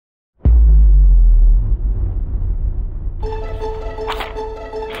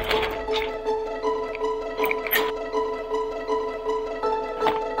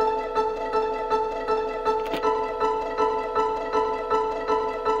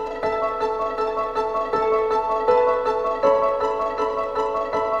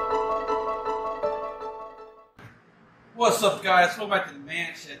What's up, guys? Welcome back to the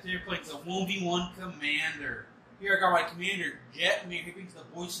mansion. Today we're playing some 1v1 Commander. Here I got my commander, Jetmir. He brings the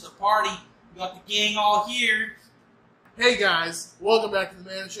voice of the party. We got the gang all here. Hey guys, welcome back to the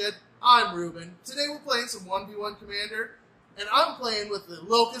Mana Shed. I'm Ruben. Today we're playing some 1v1 Commander, and I'm playing with the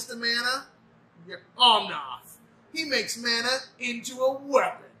Locus of Mana, Omnath. He makes mana into a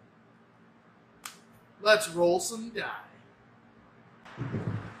weapon. Let's roll some die.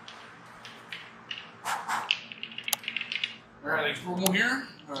 Alright, let's roll more here.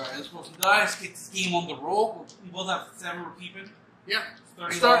 Alright, let's roll some dice. Get this game on the roll. We both have 7 we're keeping. Yeah.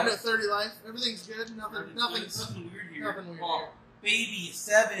 30 Starting life. at 30 life. Everything's good. Nothing's weird here. Nothing weird Oh, here. baby,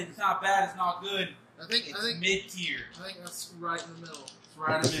 7. It's not bad. It's not good. I think mid-tier. I think that's right in the middle. It's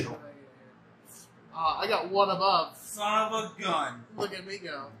right in the middle. I got one above. Son of a gun. Look at me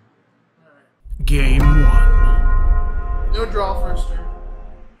go. All right. Game 1. No draw first turn.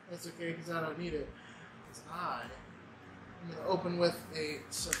 That's okay because I don't need it. Because I'm going to open with a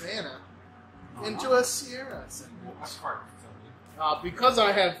Savannah into a Sierra. That's hard. Because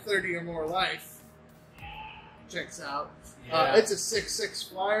I have 30 or more life, checks out. Yeah. It's a 6/6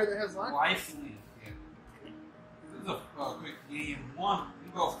 flyer that has life. Lifelink. Yeah. This is a quick game. 1.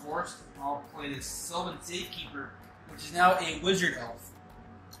 You go first. I'll play this Sylvan Safekeeper, which is now a Wizard Elf.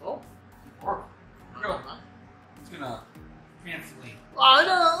 Oh. Or, go. He's gonna fancy. I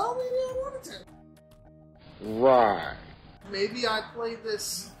know. Maybe I wanted to. Right. Maybe I play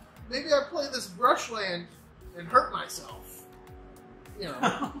this. Maybe I play this Brushland and hurt myself. You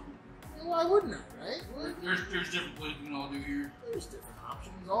know. Why wouldn't I, right? There's different plays we can all do here. There's different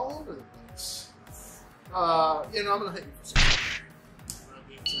options all over the place. You know, I'm gonna hit you for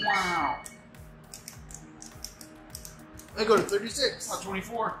 6. Wow. I go to 36.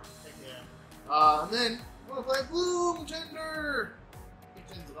 24. Heck yeah. And then I'm gonna play Bloom Tender. He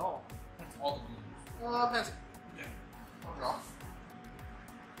tends it all. That's all the blue. Pass it. Okay. I'll draw.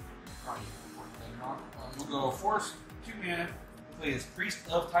 We'll go Force, 2 mana. We'll play this Priest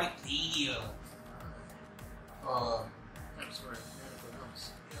of Titania. I'm sorry.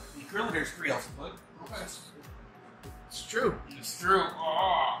 Currently there's 3 elves, but okay. It's true. It's true.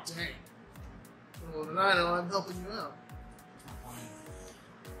 Oh. Dang. Well, then I know I'm helping you out.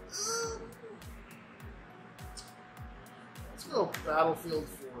 Let's go Battlefield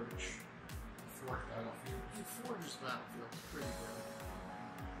Forge. Forge Battlefield. Forge's Battlefield is pretty good.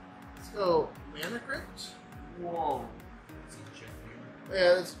 Let's go Mana Crypt. Whoa. That's a Jetmir. Yeah,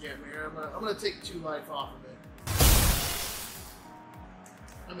 that's a Jetmir. I'm gonna take 2 life off of it.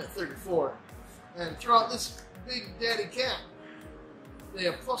 I'm at 34. And throw out this big daddy cat. They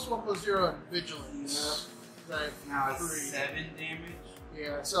have +1/+0 and vigilance. Yeah. Right. Now it's 7 damage.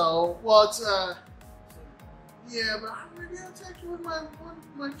 Yeah, so well it's yeah, but maybe I'll attack you with my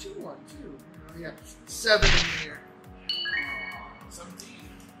 2/1 too. Yeah. 7 in here. 17.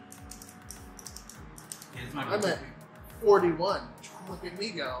 Yeah, this might be I'm at 41. Look at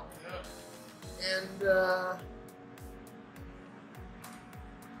me go. Yeah. And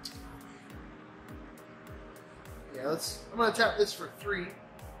yeah, I'm gonna tap this for 3,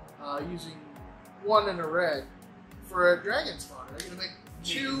 using 1 and a red for a dragon spawner. I'm gonna make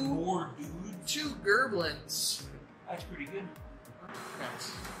 2 more dudes. 2 Gerblins. That's pretty good.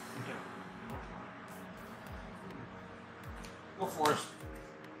 Yes. Okay. Go Force.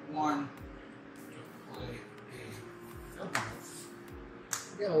 1. Play a Field Knife.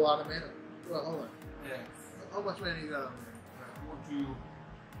 You got a lot of mana. Well, hold on. Yeah. How much mana you got on there? 1, 2,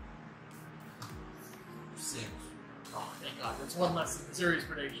 6. Oh, thank God. That's 1 less than the series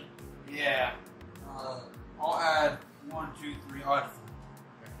prediction. Yeah. I'll add 1, 2, 3. I'll add 4.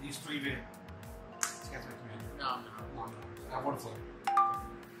 These 3 bit. This guy's my commander. No. I have 1 flavor.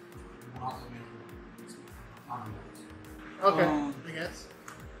 Not the commander. Okay. I guess.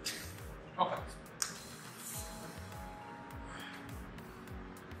 Okay.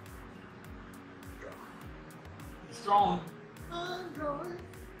 Strong. I'm drawing.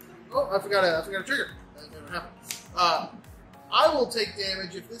 Oh, I forgot a trigger. That never happened. I will take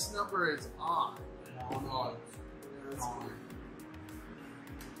damage if this number is odd. No.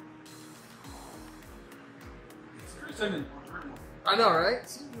 I know, right?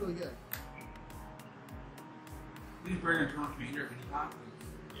 Seems really good. Please bring a turn commander if any time.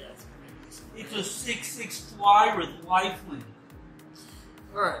 Yeah, It's a 6/6 flyer with lifelink.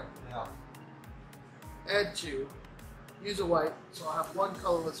 Alright. Yeah. Add 2. Use a white, so I'll have 1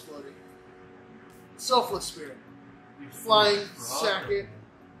 colorless floating. Selfless Spirit. Flying, sack it.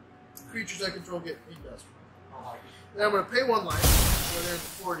 Creatures I control get industrial. I like it. Then I'm going to pay 1 life, so they're in the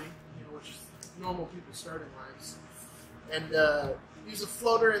 40, which is normal people's starting lives. And use a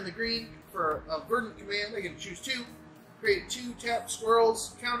floater in the green for a verdant command. I can choose 2. Create 2 tap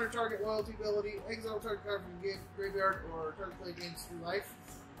squirrels, counter target loyalty ability, exile target card from the graveyard, or target play gains 3 life.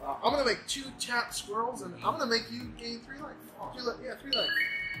 I'm going to make 2 tap squirrels, and I'm going to make you gain 3 life. 3 life.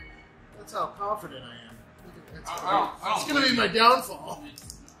 That's how confident I am. It's going to be my downfall.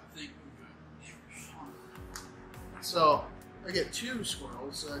 So, I get 2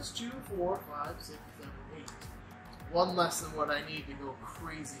 squirrels, so that's 2, 4, 5, 6, 7, 8. 1 less than what I need to go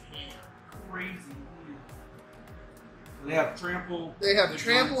crazy ham. Crazy ham. They have trample. They have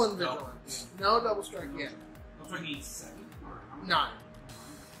trample and vigilance. No double strike yet. Double strike needs 7. 9. Yeah,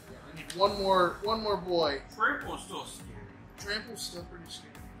 I need one more boy. Trample is still scary. Trample's still pretty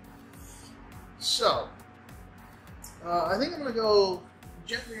scary. So, I think I'm gonna go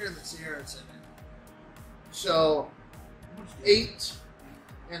Jetmir in the Sierra Ascendant. So, 8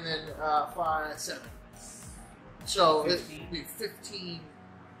 and then 5, 7. So 15. it'll be 15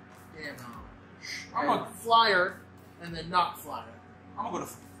 damage. I'm a flyer and then not flyer. I'm gonna go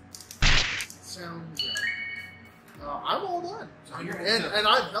to. Sounds good. I'm all done. So you're and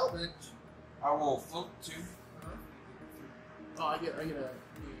I'm helping. I will float 2. Oh, I get a.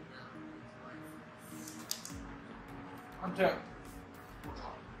 I'm dead.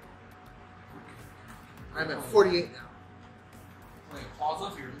 I'm at 48 now. Play Plaza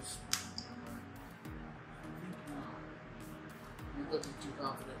of Heroes. You're looking too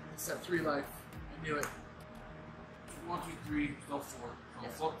confident. It's at 3 life. I knew it. 1, 2, 3, still 4. So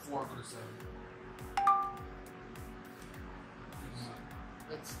I'll float 4, go to 7.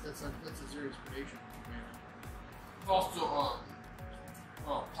 That's a serious predation. It's also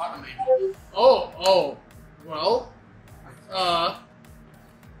platinum agent. Oh, well,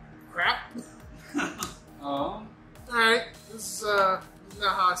 crap. Alright, this is not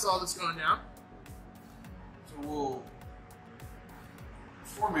how I saw this going down. So we'll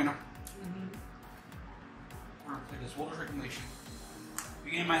 4 mana. We're gonna play this Wolder's Reclamation.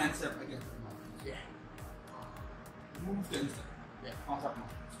 Begin my end step again. Yeah. Move to end step. Yeah. On top of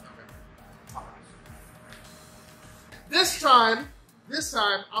Okay. This time,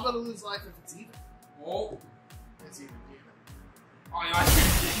 I'm gonna lose life if it's even. Oh. It's even, damn it. Oh, yeah, I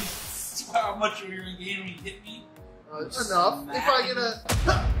see how much you're in game when you hit me. Enough. If I get a,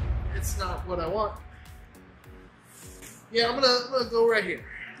 it's not what I want. Yeah, I'm gonna go right here.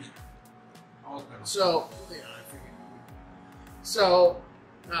 So, yeah, I figured. So,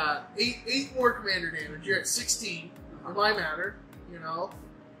 8 more commander damage. You're at 16. It might matter, you know.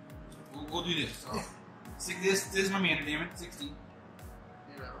 We'll do this. So, this is my mana damage, 16.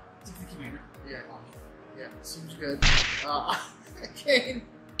 You know. 60 commander. Yeah, seems good. I gain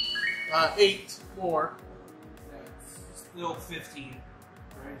 8 more. That's still 15,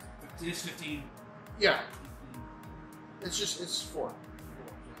 right? It is 15. Yeah. It's 4.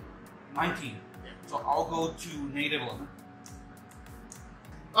 19. Yeah. So I'll go to negative 11.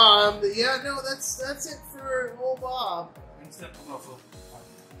 Yeah, no, that's it for old Bob. Instead of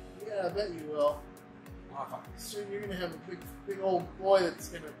Yeah, I bet you will. Soon you're gonna have a big old boy that's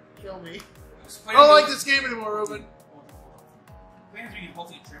gonna kill me. I don't like this game anymore, Ruben. Plans we can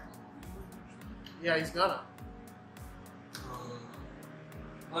hopefully trample. Yeah, he's gonna.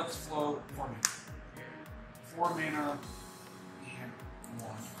 Let's float 4 mana. 4 mana and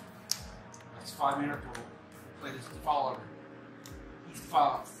 1. That's 5 mana total. We'll play this to follow over. He's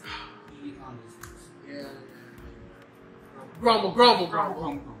 5. He on this. Yeah. Grumble. We'll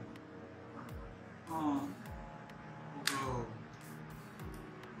go.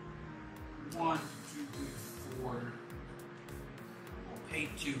 1, 2, 3, 4. We'll pay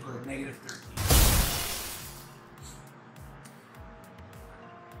 2 for a negative 13.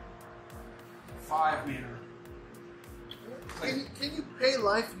 Five mana. Can you pay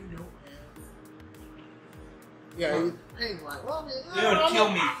life you don't have? Yeah, you're paying life. Well, I mean, They would kill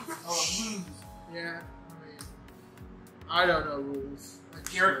me. I would lose. Yeah, I mean, I don't know rules.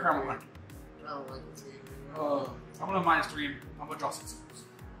 Garrett Cromwell. I don't like this game anymore. I'm gonna -3. I'm gonna draw 6 cards.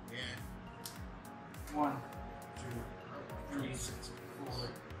 Yeah. 1, 2, 3, 4,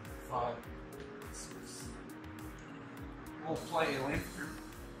 5, 6. We'll play a Lantern.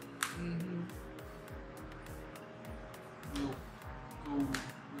 Mm-hmm. We'll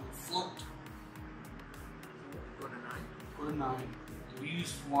float. Go to 9. Go to 9. We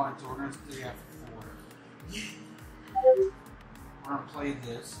used 1, so we're gonna stay at 4. We're gonna play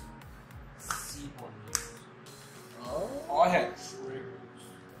this. See what it is. Oh, I had triggers.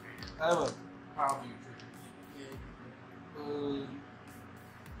 I have a pile of triggers. Yeah. Oh,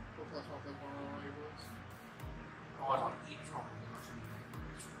 I don't eat trouble.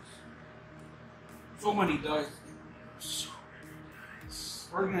 So many dice. So many dice.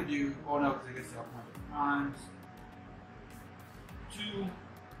 We're gonna do. Oh no, because I guess I'll have times. 2.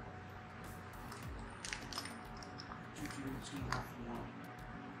 2, 2, 2, 1.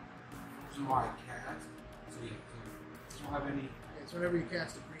 So I cast. So yeah, so don't have any. Okay, so whenever you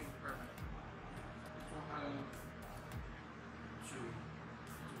cast a green permanent. Don't have 2,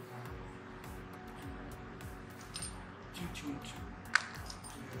 2, 2, 2.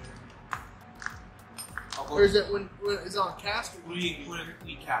 Or is it when it's on cast? Or We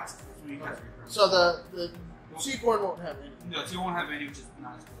cast. We cast. Okay. So the Seacorn won't have any. No, so you won't have any, which is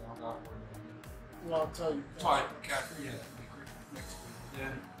nice, but I don't got worried Well, until you. about it. So I cast, yeah, next week.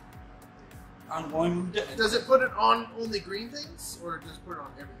 Then I'm going to move to. Does it put it on only green things, or just put it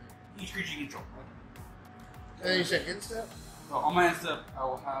on everything? Each creature you control. And then you say instep? So on my end step, I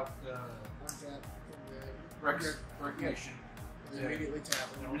will have the Untap from the recognition. and then immediately tap.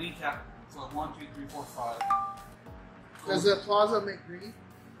 And then really tap. So 1, 2, 3, 4, 5. Does the plaza make green?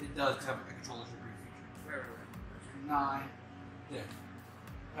 It does have a controller's green feature. Right. 9. There.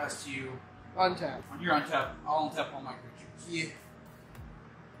 Pass to you. Untap. When you're on tap, I'll untap all my creatures. Yeah.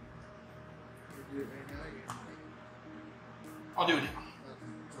 You do it right now. I'll do it now.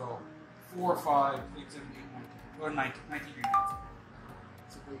 So 4, 5, 6, 7, 8, 9, 10. Or 19 green.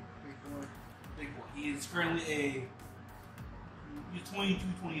 It's a big boy. Big boy. He is currently he's 22,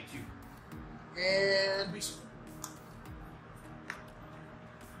 22. And Beast.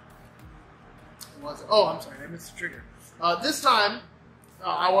 Oh, I'm sorry, I missed the trigger. This time,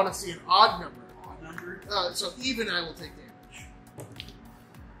 I want to see an odd number. Odd number? So even I will take damage.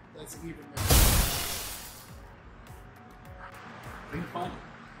 That's an even number. Big fun.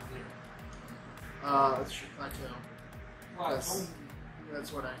 Let's shoot plateau.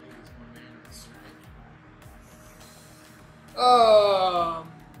 That's what I need is more mana.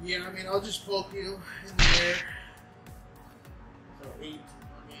 Yeah, I mean, I'll just poke you in there. So 8.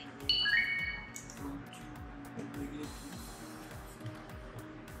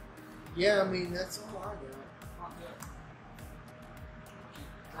 Yeah, I mean, that's all I got.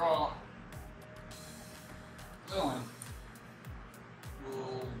 Draw. Villain.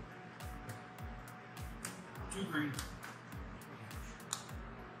 Will 2 green.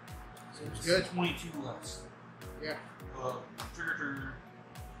 Seems good. 22 less. Yeah. Trigger.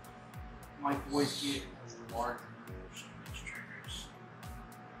 My voice get as large triggers.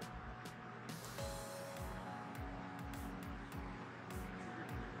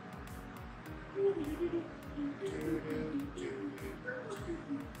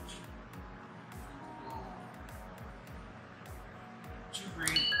 Two green,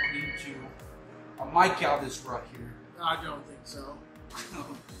 I'll need 2. I might count this right here. I don't think so. Come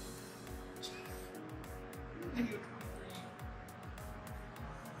on.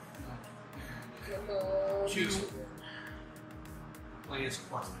 2. Play as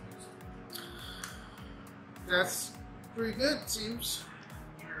quest. That's pretty good, it seems.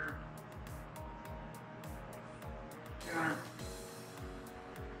 Counter. Counter.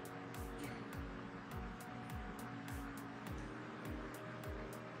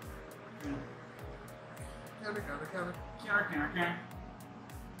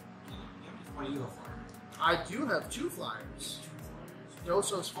 What do you go for? I do have 2 flyers.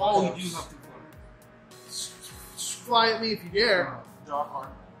 Doso's Oh, flyers. you do have to Fly at me if you dare. Draw a card.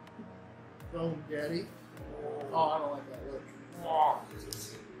 Boom, daddy. Oh, I don't like that look.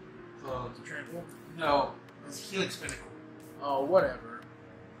 So, Trample? no, it's Helix Pinnacle. Oh, whatever.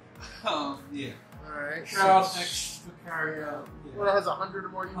 Yeah. Alright. Crowd so- extra card. What has 100 or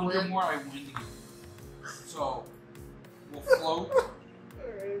more you 100 win? more, I win the game. So, we'll float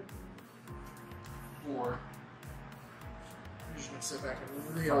Alright. 4. I'm just gonna sit back and look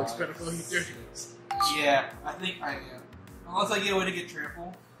at the Helix Pinnacle. You dirty. Yeah, I think I am. Unless I get a way to get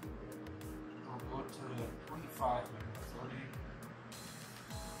trample, I'll go to 25.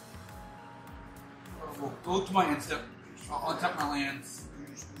 We'll go to my instant. I'll untap my lands.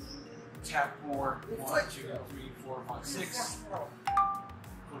 Tap more. 1, 2, 3, 4, 5, 6. Go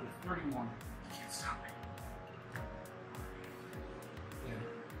to 31. You can't stop me. Yeah.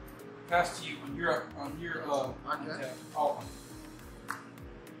 Pass to you on your untap. Oh.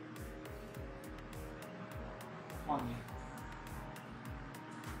 On me.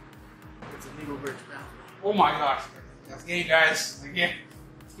 It's a needle bridge battle. Oh my gosh. That's game, guys. I can't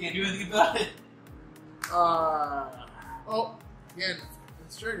do anything about it. Oh, again,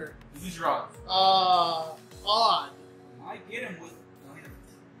 it's trigger. Use your odds. Odd. I get him with.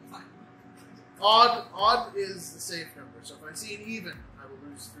 Odd is the safe number, so if I see an even, I will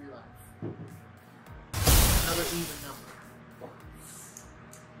lose 3 life. Another even number.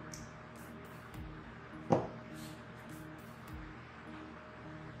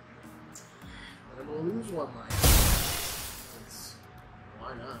 But I will lose 1 life.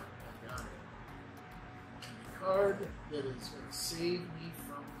 that is going to save me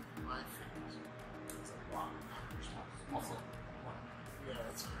from my fate. That's a lot. Small flip. Yeah,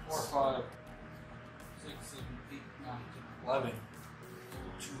 that's 4, 5, 6, 7, 8, 9, 10, 11.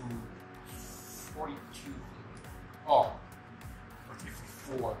 42. Oh.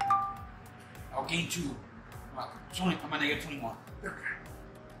 54. I'll gain 2. I'm at negative 21. Okay.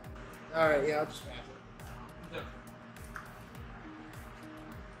 Alright, yeah, I'll just pass it.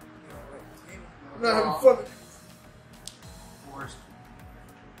 I'm not having fun. Forest.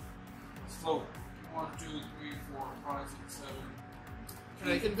 Float. 1, 2, 3, 4, 5, 6, 7.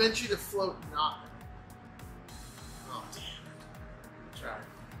 Can I convince you to float not? Oh, damn it. Try.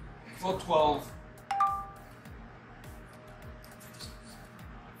 Float 12.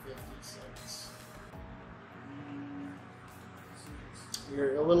 56.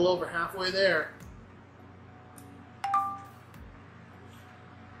 You're a little over halfway there.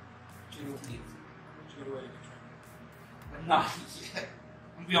 But not yet.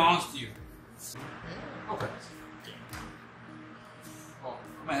 I'm gonna be honest with you. Okay. Oh,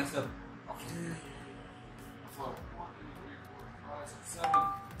 man, it's the. Okay. Float. 1, 2, 3, 4, 5, 6, 7.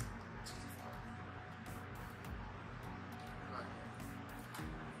 65.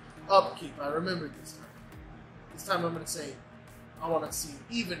 Upkeep. I remembered this time. This time I'm going to say, I want to see an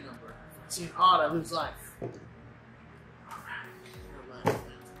even number. If I see an odd, I lose life. Alright. And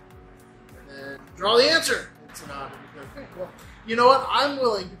then draw the answer. It's an odd. Okay, well, you know what? I'm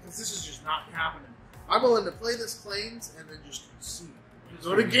willing, because this is just not happening. I'm willing to play this Plains and then just see.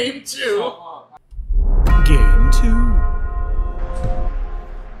 Go to game 2. Game 2.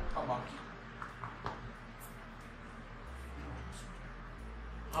 Come on.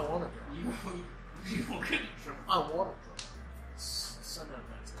 I want to draw. You will get I want to draw. Send out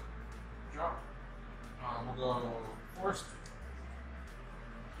that. draw. We'll go forest.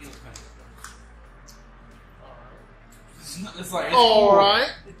 Heal spin. It's like.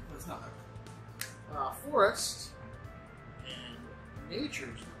 Alright. It's not. Forest and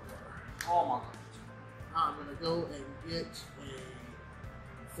nature's lore. Oh my god. I'm gonna go and get a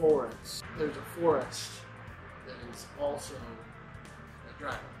forest. There's a forest that is also a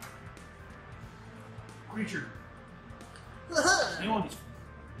dragon. Creature. Haha! Anyone?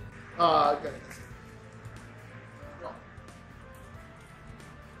 Got it. Go.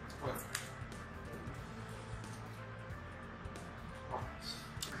 What?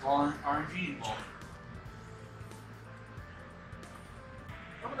 RNG involved.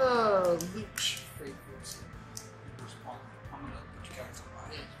 I'm gonna leech faithfulness. I'm gonna put your cats on.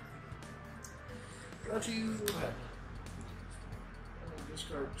 Got you. Go ahead. I'm gonna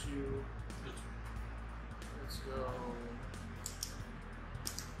discard 2. Let's go.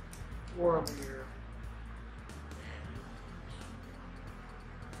 Boromir.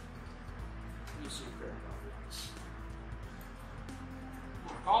 You see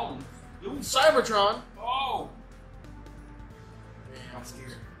Collins. Cybertron. Oh! Man, I'm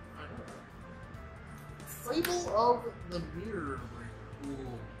scared. Fable of the Mirror Breaker.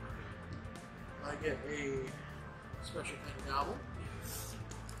 Ooh. I get a special thing goblin.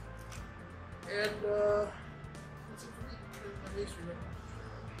 And, what's it for me? My base remember.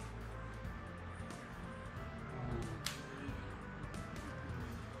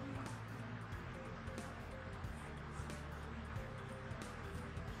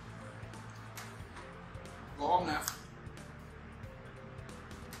 Omnath.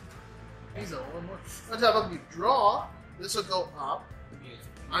 He's a one more. On top of you draw, this will go up.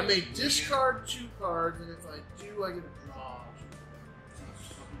 I may discard 2 cards, and if I do, I get a draw.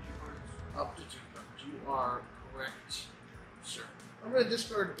 Up to 2 cards. You are correct, sir. I'm going to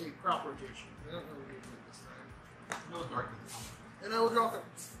discard a crop rotation. I don't know what you're doing this time. No darkness. And I will draw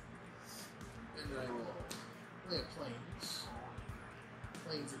cards. And I will play a plains.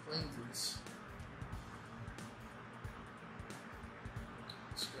 Plains and plainsies.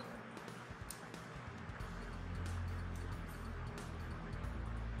 Let's go.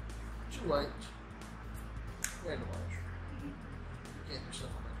 Two white. And a white. You can't do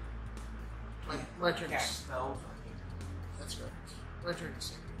stuff on that. My turn to Spells. That's right. My turn to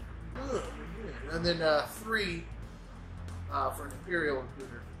sing. Good. And then 3 for an Imperial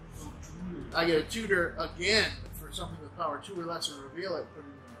Intruder. I get a tutor again for something with power 2 or less, and reveal it, put it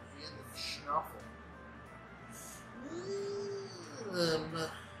in my hand and shuffle.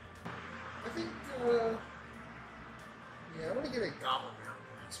 I think, yeah, I'm gonna get a Goblin now.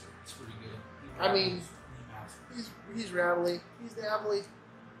 It's pretty good. I mean, he's rattly, he's dabbly.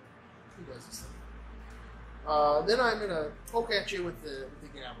 He does his thing. Then I'm gonna poke at you with the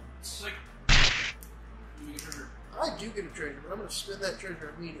gavel. It's like you get trigger. I do get a treasure, but I'm gonna spend that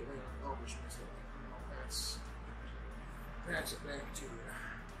treasure immediately on Elvish myself. That's pass it back to you.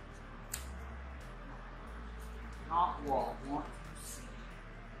 Not what I want to see.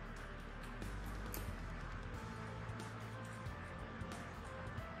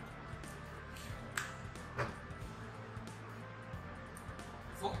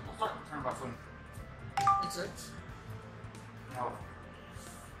 We'll start the turn by phone. Makes sense. No.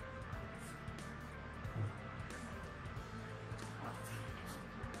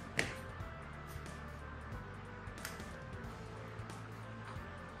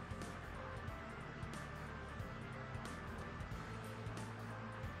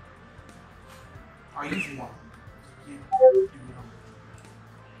 I use one. You can't do them.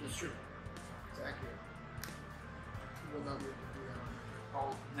 That's true. It's accurate. You will not be able to do that.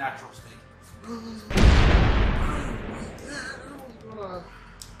 All natural state.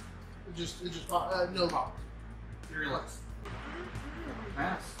 It just no problem. Fearless.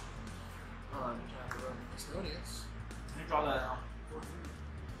 Mass. Custodians. Can you draw that out?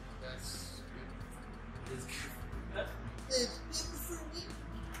 That's good. It is good. It's good for me.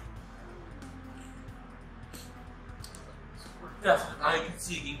 Definitely. I can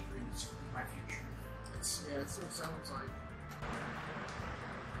see a game for this in my future. It still sounds like.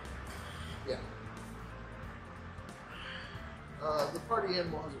 Yeah. The party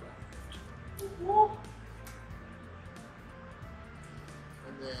animal has arrived.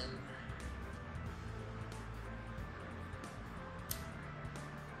 And then.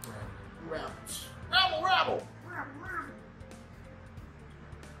 Rabbles. Rabble!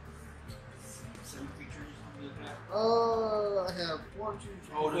 Seven creatures, something like that. I have 1, 2,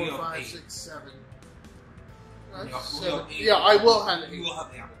 3, Oh, 4, you have 5, 8. 6, 7. You have 7. 8. Yeah, I will have 8. You will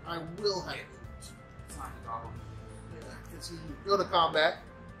have 8. I will have 8. It's not a problem. Yeah, because you go to combat.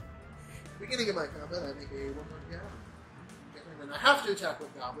 Beginning of my combat, I make a 1/1 goblin. And then I have to attack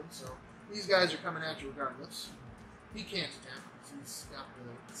with goblins, so these guys are coming at you regardless. He can't attack because he's got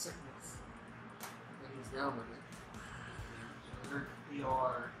the sickness. And he's down with it. They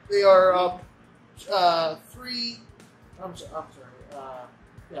are. They are 3. I'm sorry.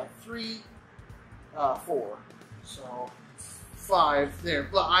 3, 4. So 5 there.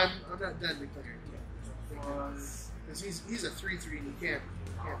 But I'm not done declaring yet. Because he's a 3/3 and he can't.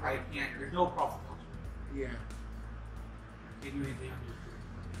 I can't. There's no problem. Yeah. Can't do anything.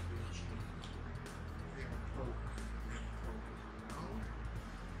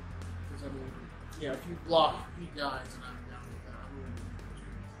 Because I mean, yeah, if you block, he dies, and I'm down with that.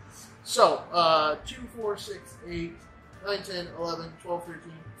 So, 2, 4, 6, 8, 9, 10, 11, 12,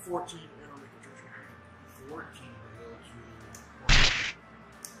 13, 14, and I'll make a treasure. 14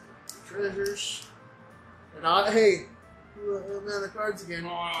 Treasures. And hey, man, the cards again.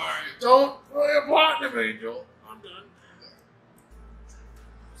 Don't play a platinum angel. I'm done.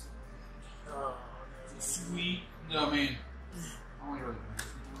 Oh, Sweet. No, man. I want to go.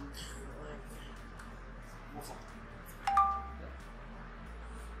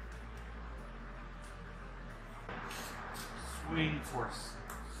 Swing force.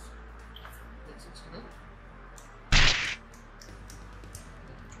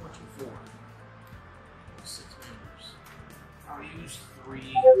 24. 6 members. I'll use 3.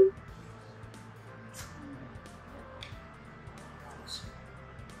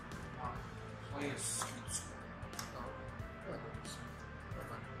 Play a street square.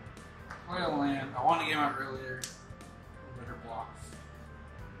 Play a land. I want to get him out earlier. Better blocks.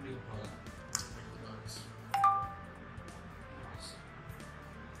 New bug.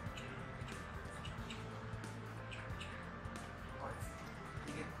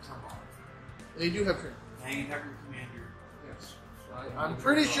 They do have turn. Hang attack your commander. Yes. So I'm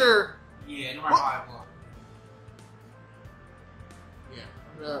pretty sure. Yeah, no matter how I block.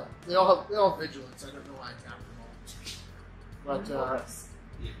 Yeah. They all have vigilance. I don't know why I tapped them all. But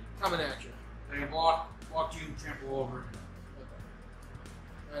Yeah. coming at you. They can block you, trample over.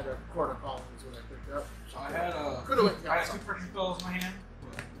 I had a quarter column is what I picked up. So I had Could've went I had 2 pressure spells in my hand.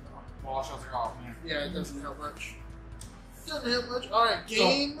 Wall shells are off, man. Yeah, it doesn't help much. Doesn't help much. All right,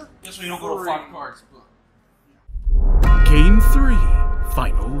 game. So, just so you don't go to 5 cards, but. Game 3,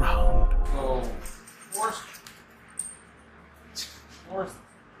 final round. So, forced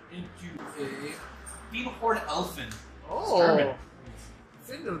into a Beetle Horde Elephant. Oh.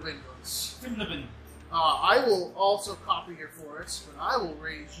 Finnerbin. I will also copy your forest, but I will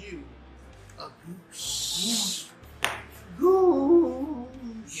raise you a goose.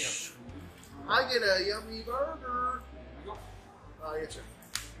 Goose. I get a yummy burger. Yes, sir.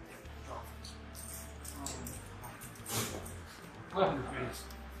 11 face.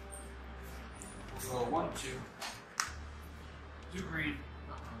 We'll go 1, 2. 2 green.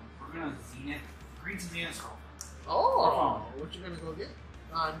 We're gonna Zenith. Green's Zenith Skull. Oh, what you gonna go get?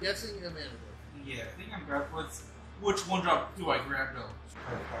 I'm guessing a mana board. Yeah, I think I'm grabbing. Which one drop do I grab though?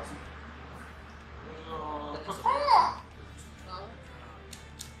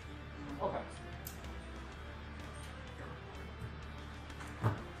 Okay.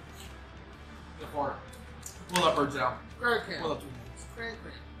 Go for it. Pull that birds out. Craig can. Pull up 2 minutes. Craig.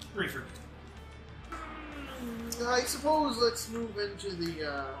 3 for I suppose let's move into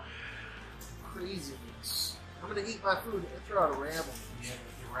the craziness. I'm gonna eat my food and throw out a rabble. Yeah,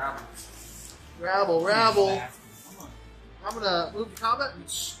 you rabble. Rabble. I'm gonna move to combat and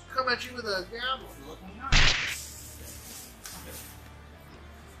come at you with a gavel.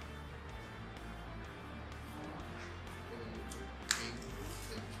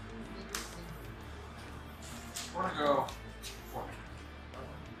 We're gonna go for it.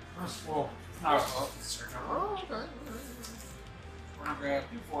 First, well, it's not a book, it's a circle. Oh, okay. We're gonna grab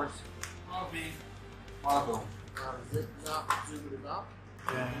 2 forts. I'll be Mabo. Zip, zop, zoobity bop.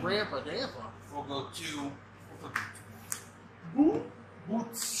 Rampa, dampa. We'll go 2.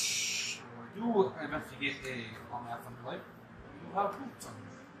 Boots. We do eventually get a Omnath underlay. We'll have boots on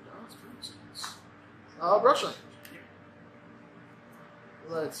No, it's pretty nice. Brush language.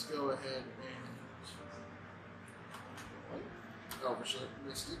 Let's go ahead and Elvish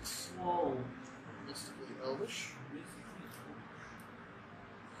Mystics. Whoa. Mystically Elvish.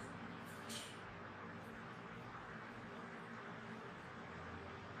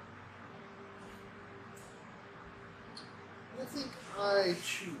 I think I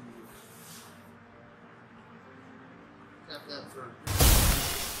choose. Tap that for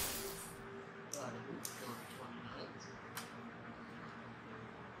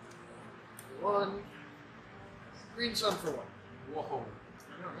 29. 1. Green Sun for 1. Whoa.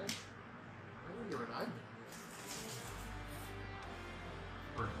 I know, right? I wonder what I did.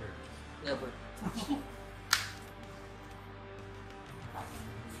 Bird here. Yeah, but.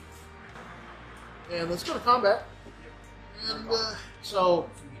 And let's go to combat. And so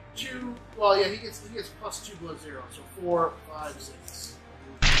 2. Well, yeah, he gets plus 2 below 0. So 4, 5, 6.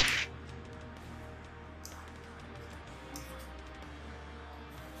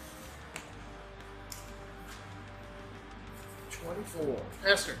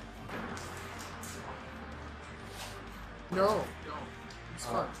 Esther. No. It's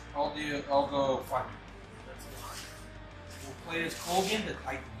fun. I'll go 5. That's a lot. We'll play as Colgan the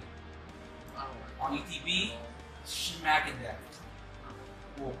Titan. I don't like On ETB, smacking that.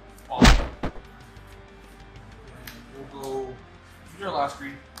 We'll follow. And we'll go. Your last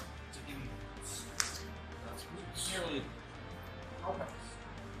green to give me boots. That's boots. Nearly. Okay.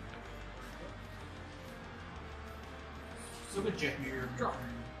 So good Jetmir. Draw.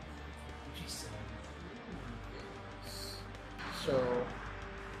 Which he said. So,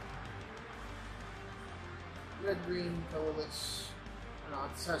 red, green, colorless. No,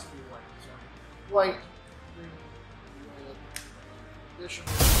 this has to be white. So, white, green, red. Additional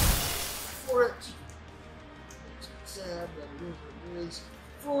for it. Makes me sad, but it is what it is.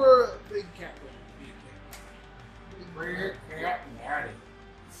 For big cat land. Big cat natty.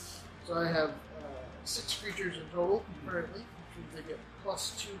 So I have 6 creatures in total currently, which means they get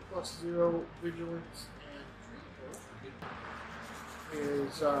plus 2, plus 0 vigilance and trample.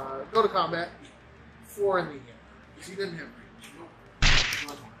 Is go to combat 4 in the air because he didn't have range.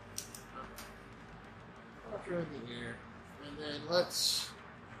 After in the air, and then let's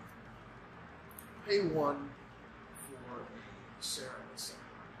pay 1 for a Ceres.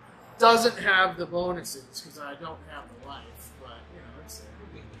 Doesn't have the bonuses because I don't have the life, but you know it's there.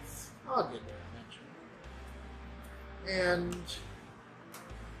 I'll get there eventually. And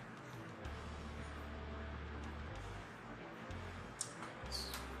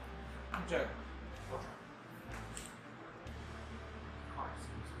Jet. We'll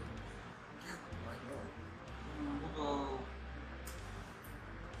go.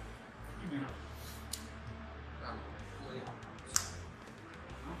 You know.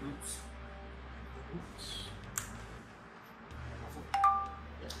 Oops. oops.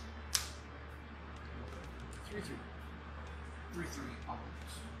 Yeah. 3/3. 3/3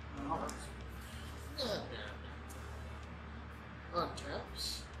 onwards. Yeah. Untaps.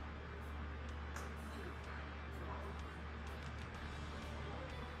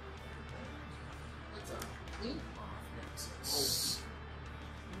 That's a clean off Nexus.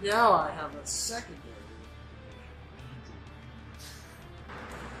 Now I have a secondary.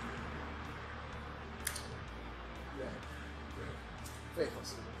 Yeah.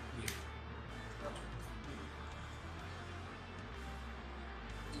 Faithless.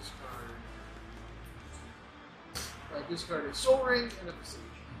 Discard. I discard a Soul Ring and a Besiege.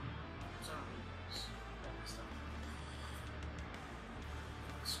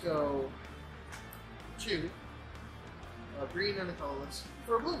 Let's go 2. A green and a colorless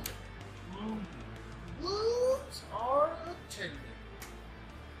for a blue. Blues are attending.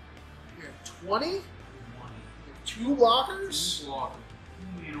 You have 20. You have 2 blockers. 2 blockers.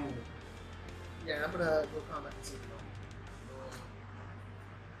 Yeah, I'm gonna go combat and see if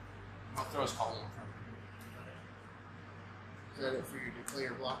I'll throw his call in front of Is that it for your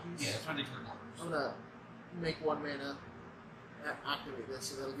declare blockies? Yeah, it's my declare blockers. I'm gonna make 1 mana, activate this,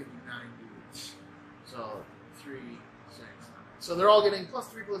 so that'll give you 9 dudes. So 3, 6, 9. So they're all getting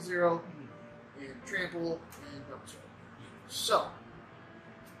 +3/+0 and trample and double strike. So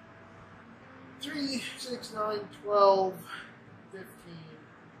 3, 6, 9, 12, 15,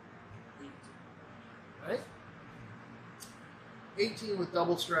 18. Right? 18 with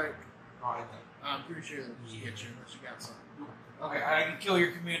double strike. Oh, I think. I'm pretty sure that just get you unless you got some. Okay, I can kill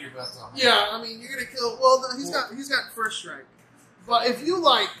your commander, but that's all. Yeah, I mean you're gonna kill. Well, no, he's got first strike. But if you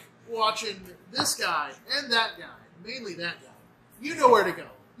like watching this guy and that guy, mainly that guy, you know where to go.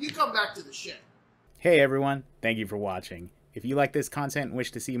 You come back to the shed. Hey everyone, thank you for watching. If you like this content and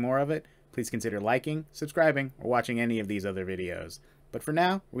wish to see more of it, please consider liking, subscribing, or watching any of these other videos. But for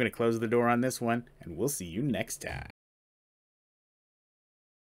now, we're going to close the door on this one, and we'll see you next time.